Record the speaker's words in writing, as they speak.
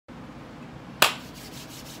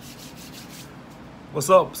What's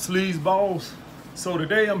up, sleaze balls? So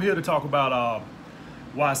today I'm here to talk about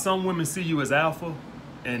why some women see you as alpha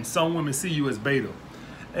and some women see you as beta.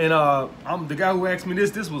 And I'm the guy who asked me this.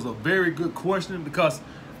 This was a very good question because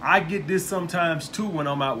I get this sometimes too when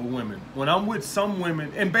I'm out with women. When I'm with some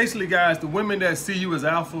women, and basically guys, the women that see you as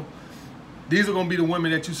alpha, these are gonna be the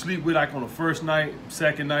women that you sleep with like on the first night,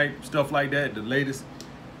 second night, stuff like that, the latest.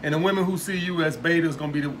 And the women who see you as beta is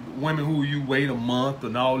gonna be the women who you wait a month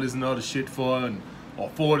and all this and other shit for, or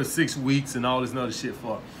 4 to 6 weeks and all this and other shit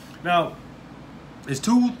for. Now, there's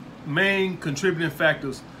two main contributing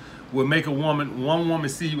factors will make one woman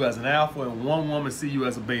see you as an alpha and one woman see you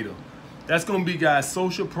as a beta. That's gonna be, guys,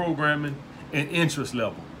 social programming and interest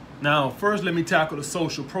level. Now, first let me tackle the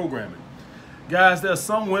social programming. Guys, there's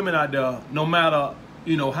some women out there, no matter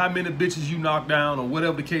how many bitches you knock down or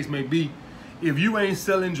whatever the case may be, if you ain't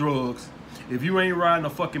selling drugs, if you ain't riding a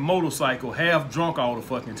fucking motorcycle half drunk all the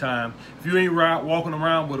fucking time, if you ain't walking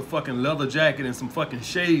around with a fucking leather jacket and some fucking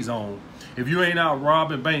shades on, if you ain't out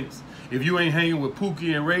robbing banks, if you ain't hanging with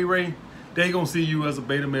Pookie and Ray Ray, they gonna see you as a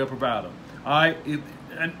beta male provider. All right,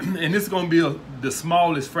 and this is gonna be the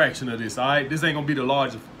smallest fraction of this. All right, this ain't gonna be the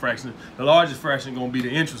largest fraction. The largest fraction gonna be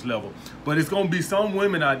the interest level. But it's gonna be some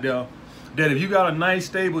women out there that if you got a nice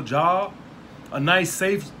stable job, a nice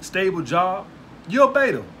safe stable job, you're a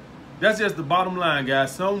beta. That's just the bottom line,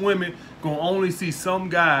 guys. Some women gonna only see some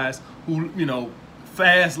guys who,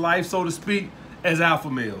 fast life, so to speak, as alpha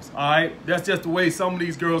males. All right, that's just the way some of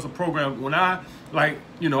these girls are programmed. When I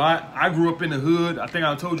grew up in the hood. I think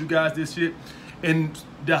I told you guys this shit. And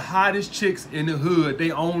the hottest chicks in the hood, they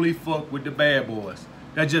only fuck with the bad boys.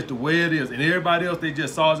 That's just the way it is. And everybody else, they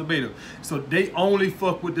just saw as a beta. So they only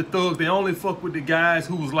fuck with the thugs. They only fuck with the guys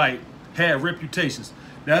who was had reputations.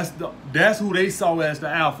 That's who they saw as the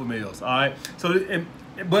alpha males, all right?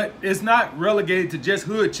 But it's not relegated to just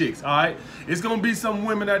hood chicks, all right? It's gonna be some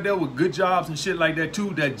women out there with good jobs and shit like that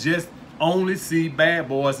too that just only see bad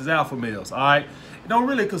boys as alpha males, all right? Don't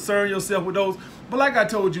really concern yourself with those. But like I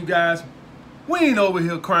told you guys, we ain't over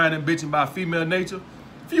here crying and bitching about female nature.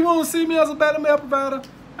 If you wanna see me as a beta male provider,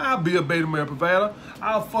 I'll be a beta male provider.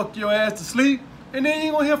 I'll fuck your ass to sleep, and then you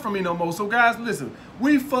ain't gonna hear from me no more. So guys, listen,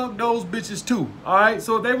 we fuck those bitches too, all right?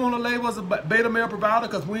 So if they wanna label us a beta male provider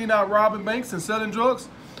because we ain't out robbing banks and selling drugs,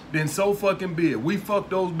 then so fucking be it. We fuck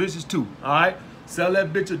those bitches too, all right? Sell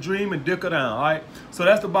that bitch a dream and dick her down, all right? So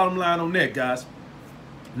that's the bottom line on that, guys.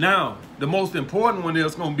 Now, the most important one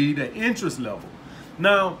is gonna be the interest level.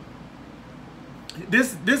 Now,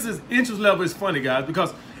 this is interest level is funny, guys,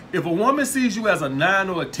 because if a woman sees you as a 9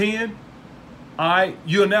 or a 10, all right,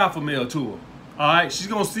 you're an alpha male to her. All right, she's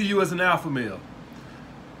gonna see you as an alpha male.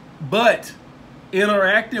 But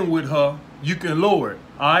interacting with her, you can lower it.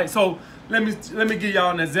 All right, so let me give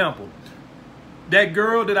y'all an example. That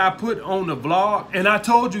girl that I put on the vlog, and I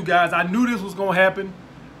told you guys, I knew this was gonna happen.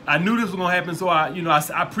 I knew this was gonna happen, so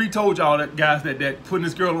I pre-told y'all that guys that putting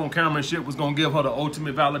this girl on camera and shit was gonna give her the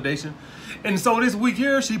ultimate validation. And so this week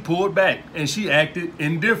here, she pulled back and she acted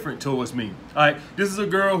indifferent towards me. All right, this is a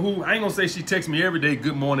girl who, I ain't gonna say she texts me every day,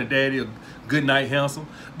 good morning, daddy, or good night, handsome,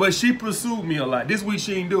 but she pursued me a lot. This week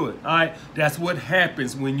she didn't do it. All right, that's what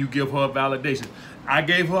happens when you give her validation. I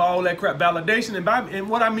gave her all that crap validation, and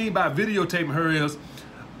what I mean by videotaping her is,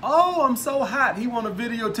 oh, I'm so hot. He want to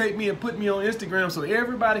videotape me and put me on Instagram so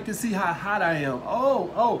everybody can see how hot I am.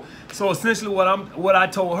 Oh. So essentially what I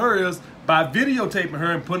told her is, by videotaping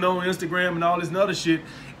her and putting her on Instagram and all this other shit,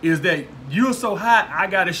 is that you're so hot, I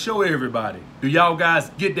got to show everybody. Do y'all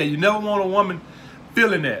guys get that? You never want a woman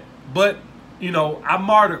feeling that. But, I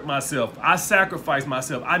martyred myself. I sacrificed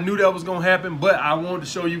myself. I knew that was going to happen, but I wanted to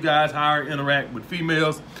show you guys how I interact with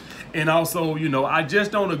females. And also, I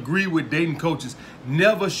just don't agree with dating coaches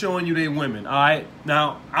never showing you they women, all right?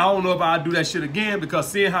 Now, I don't know if I'll do that shit again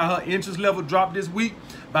because seeing how her interest level dropped this week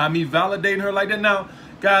by me validating her like that. Now,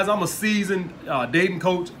 guys, I'm a seasoned dating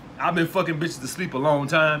coach. I've been fucking bitches to sleep a long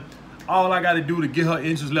time. All I got to do to get her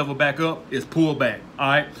interest level back up is pull back, all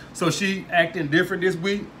right? So she acting different this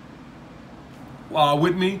week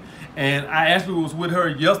with me, and I actually was with her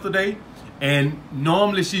yesterday, and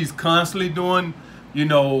normally she's constantly doing,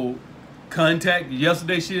 contact.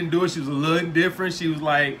 Yesterday she didn't do it. She was a little different. She was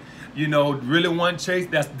like, really want chase.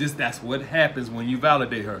 That's what happens when you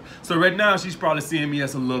validate her. So right now she's probably seeing me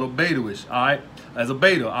as a little beta-ish, all right? As a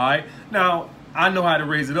beta, all right? Now, I know how to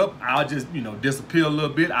raise it up. I'll just, you know, disappear a little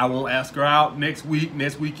bit. I won't ask her out next week,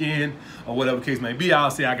 next weekend, or whatever the case may be. I'll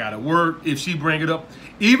say I gotta work. If she bring it up,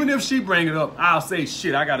 even if she bring it up, I'll say,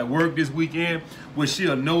 shit, I gotta work this weekend, which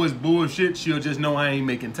she'll know it's bullshit. She'll just know I ain't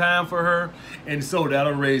making time for her. And so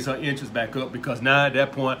that'll raise her interest back up, because now at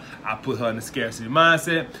that point, I put her in a scarcity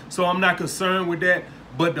mindset. So I'm not concerned with that.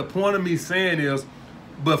 But the point of me saying is,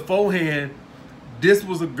 beforehand, this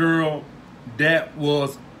was a girl that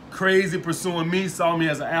was crazy pursuing me, saw me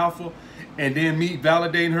as an alpha, and then me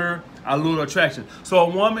validating her, a little attraction. So a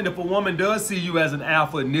woman, if a woman does see you as an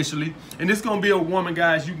alpha initially, and this gonna be a woman,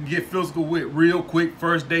 guys, you can get physical with real quick,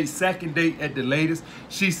 first date, second date at the latest.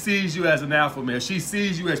 She sees you as an alpha male. She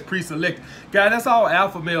sees you as pre-selected. Guys, that's all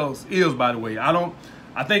alpha males is, by the way.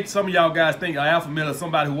 I think some of y'all guys think an alpha male is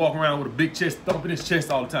somebody who walk around with a big chest, thumping his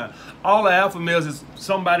chest all the time. All the alpha males is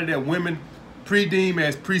somebody that women pre-deem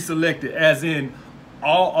as pre-selected, as in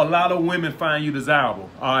a lot of women find you desirable.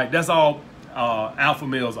 All right, that's all alpha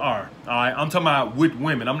males are. All right, I'm talking about with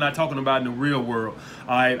women. I'm not talking about in the real world.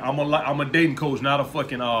 All right, I'm a dating coach, not a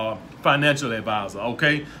fucking financial advisor.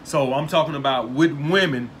 Okay, so I'm talking about with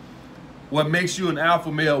women. What makes you an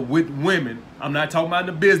alpha male with women? I'm not talking about in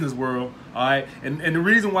the business world. All right, and the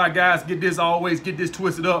reason why guys always get this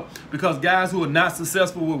twisted up, because guys who are not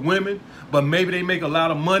successful with women, but maybe they make a lot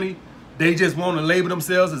of money, they just want to label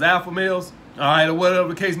themselves as alpha males. All right, or whatever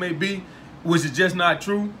the case may be, which is just not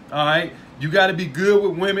true. All right, you got to be good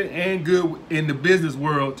with women and good in the business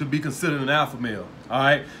world to be considered an alpha male. All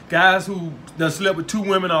right, guys who done slept with 2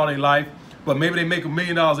 women all their life, but maybe they make $1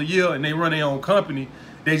 million a year and they run their own company,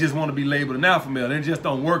 they just want to be labeled an alpha male. They just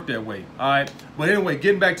don't work that way. All right, but anyway,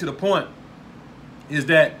 getting back to the point is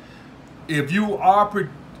that if you are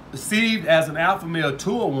perceived as an alpha male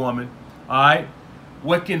to a woman, all right,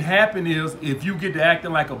 what can happen is, if you get to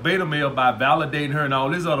acting like a beta male by validating her and all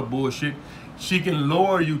this other bullshit, she can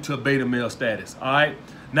lower you to beta male status. All right.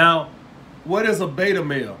 Now, what is a beta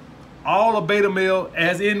male? All a beta male,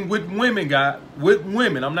 as in with women, with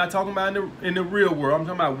women. I'm not talking about in the real world. I'm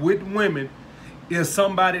talking about with women, is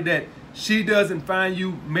somebody that she doesn't find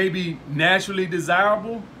you maybe naturally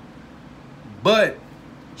desirable, but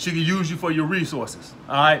she can use you for your resources.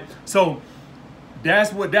 All right. So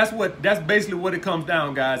that's basically what it comes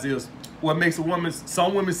down, guys, is what makes a woman,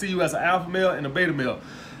 some women see you as an alpha male and a beta male.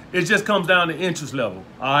 It just comes down to interest level,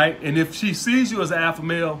 all right? And if she sees you as an alpha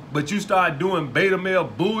male, but you start doing beta male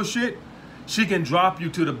bullshit, she can drop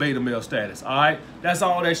you to the beta male status, all right? That's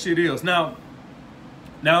all that shit is. Now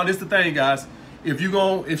this the thing, guys. If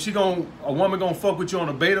a woman gonna fuck with you on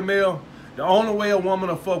a beta male, the only way a woman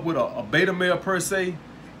will fuck with a beta male per se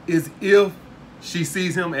is if she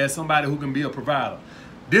sees him as somebody who can be a provider.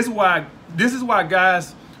 This is why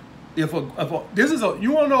guys, you want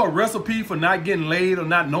to know a recipe for not getting laid or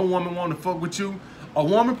not no woman want to fuck with you? A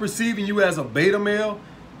woman perceiving you as a beta male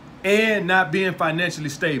and not being financially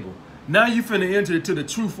stable. Now you finna enter into the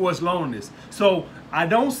true forced loneliness. So I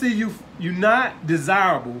don't see you not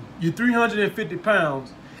desirable. You're 350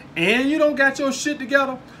 pounds and you don't got your shit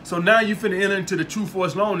together. So now you finna enter into the true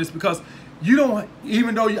forced loneliness, because you don't,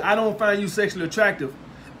 even though I don't find you sexually attractive,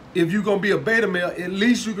 if you're gonna be a beta male, at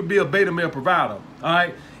least you can be a beta male provider. All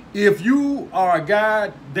right. If you are a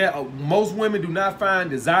guy that most women do not find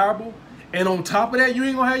desirable, and on top of that, you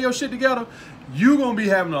ain't gonna have your shit together, you're gonna be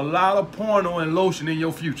having a lot of porno and lotion in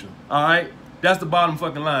your future. All right. That's the bottom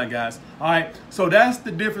fucking line, guys. All right. So that's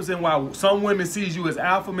the difference in why some women sees you as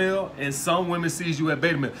alpha male and some women sees you as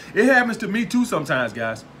beta male. It happens to me too sometimes,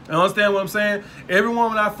 guys. You understand what I'm saying? Every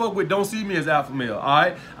woman I fuck with don't see me as alpha male. All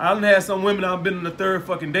right. I done had some women I've been on the 3rd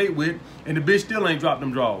fucking date with, and the bitch still ain't dropped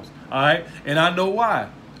them drawers. All right. And I know why.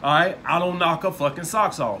 All right. I don't knock her fucking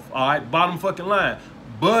socks off. All right. Bottom fucking line.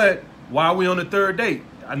 But why we on the 3rd date?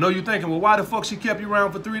 I know you're thinking, well, why the fuck she kept you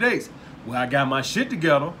around for 3 days? Well, I got my shit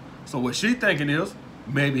together. So what she thinking is,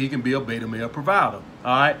 maybe he can be a beta male provider.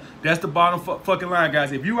 All right. That's the bottom fucking line,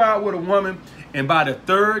 guys. If you out with a woman and by the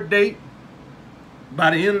 3rd date,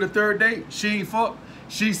 by the end of the 3rd date, she ain't fuck,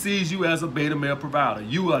 she sees you as a beta male provider.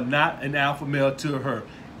 You are not an alpha male to her.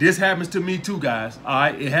 This happens to me too, guys. All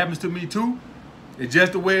right. It happens to me too. It's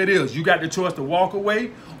just the way it is. You got the choice to walk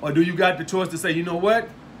away, or do you got the choice to say, you know what?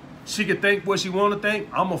 She can think what she want to think.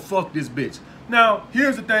 I'm going to fuck this bitch. Now,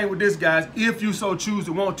 here's the thing with this, guys. If you so choose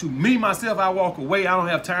to want to, me, myself, I walk away. I don't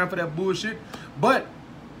have time for that bullshit. But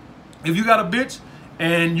if you got a bitch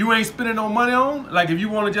and you ain't spending no money on, like if you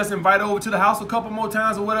want to just invite her over to the house a couple more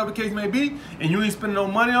times or whatever the case may be, and you ain't spending no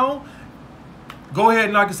money on, go ahead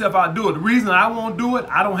and knock yourself out and do it. The reason I won't do it,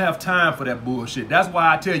 I don't have time for that bullshit. That's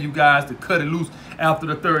why I tell you guys to cut it loose after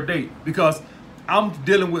the 3rd date. Because I'm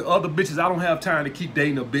dealing with other bitches. I don't have time to keep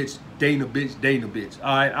dating a bitch.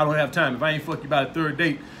 All right, I don't have time. If I ain't fuck you by the third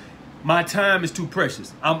date, my time is too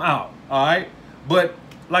precious. I'm out. All right, but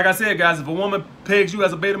like I said, guys, if a woman pegs you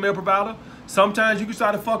as a beta male provider, sometimes you can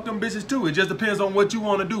try to fuck them bitches too. It just depends on what you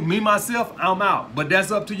want to do. Me, myself, I'm out. But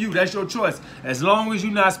that's up to you. That's your choice. As long as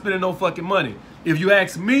you're not spending no fucking money. If you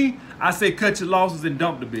ask me, I say cut your losses and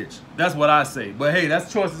dump the bitch. That's what I say. But hey,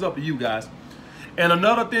 that's choices up to you guys. And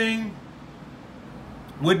another thing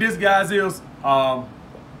with this, guys, is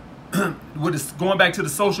with this, going back to the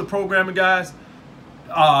social programming, guys,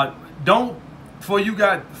 don't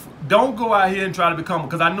go out here and try to become,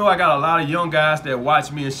 because I know I got a lot of young guys that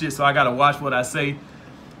watch me and shit, so I got to watch what I say.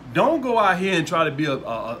 Don't go out here and try to be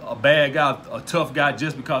a bad guy, a tough guy,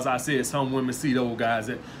 just because I said some women see those guys.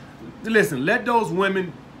 Listen, let those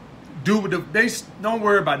women do what they don't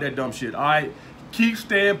worry about that dumb shit, all right? Keep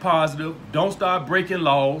staying positive. Don't start breaking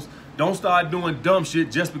laws. Don't start doing dumb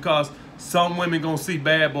shit just because some women gonna see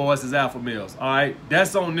bad boys as alpha males, all right?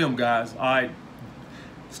 That's on them, guys, all right?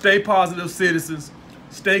 Stay positive citizens.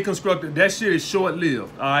 Stay constructive. That shit is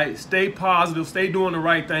short-lived, all right? Stay positive. Stay doing the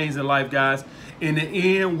right things in life, guys. In the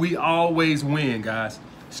end, we always win, guys.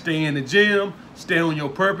 Stay in the gym. Stay on your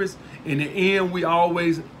purpose. In the end, we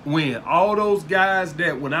always win. All those guys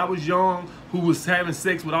that when I was young who was having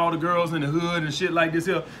sex with all the girls in the hood and shit like this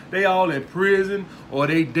here, they all in prison or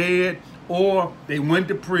they dead or they went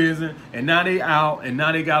to prison and now they out and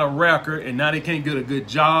now they got a record and now they can't get a good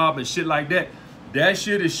job and shit like that. That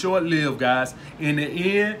shit is short-lived, guys. In the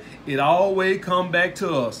end, it always come back to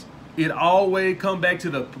us. It always come back to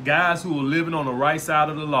the guys who are living on the right side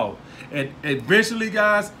of the law. And eventually,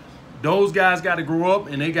 guys, those guys got to grow up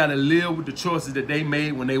and they got to live with the choices that they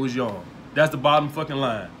made when they was young. That's the bottom fucking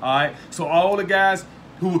line, all right? So all the guys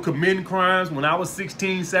who were committing crimes when I was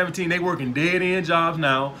 16, 17, they working dead-end jobs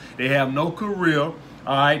now. They have no career, all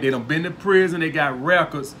right? They done been to prison. They got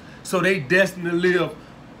records. So they destined to live.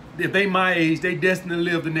 If they my age, they destined to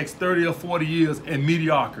live the next 30 or 40 years in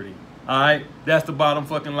mediocrity. All right? That's the bottom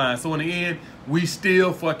fucking line. So in the end, we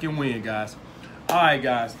still fucking win, guys. All right,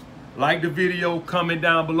 guys. Like the video, comment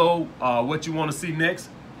down below what you want to see next.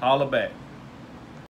 Holla back.